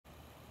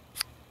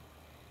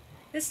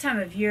This time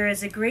of year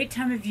is a great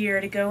time of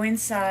year to go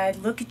inside,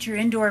 look at your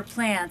indoor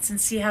plants,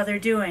 and see how they're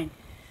doing.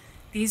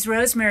 These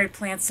rosemary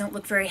plants don't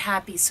look very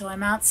happy, so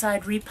I'm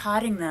outside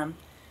repotting them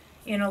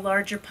in a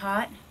larger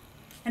pot.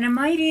 And I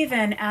might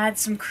even add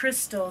some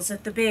crystals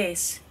at the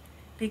base,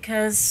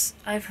 because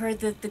I've heard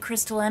that the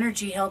crystal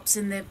energy helps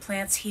in the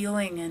plant's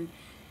healing, and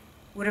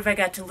what have I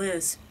got to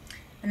lose?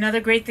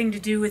 Another great thing to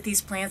do with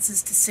these plants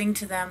is to sing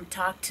to them,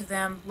 talk to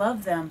them,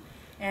 love them.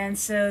 And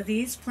so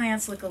these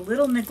plants look a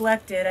little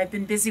neglected. I've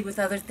been busy with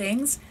other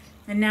things,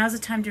 and now's the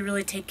time to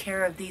really take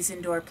care of these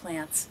indoor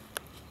plants.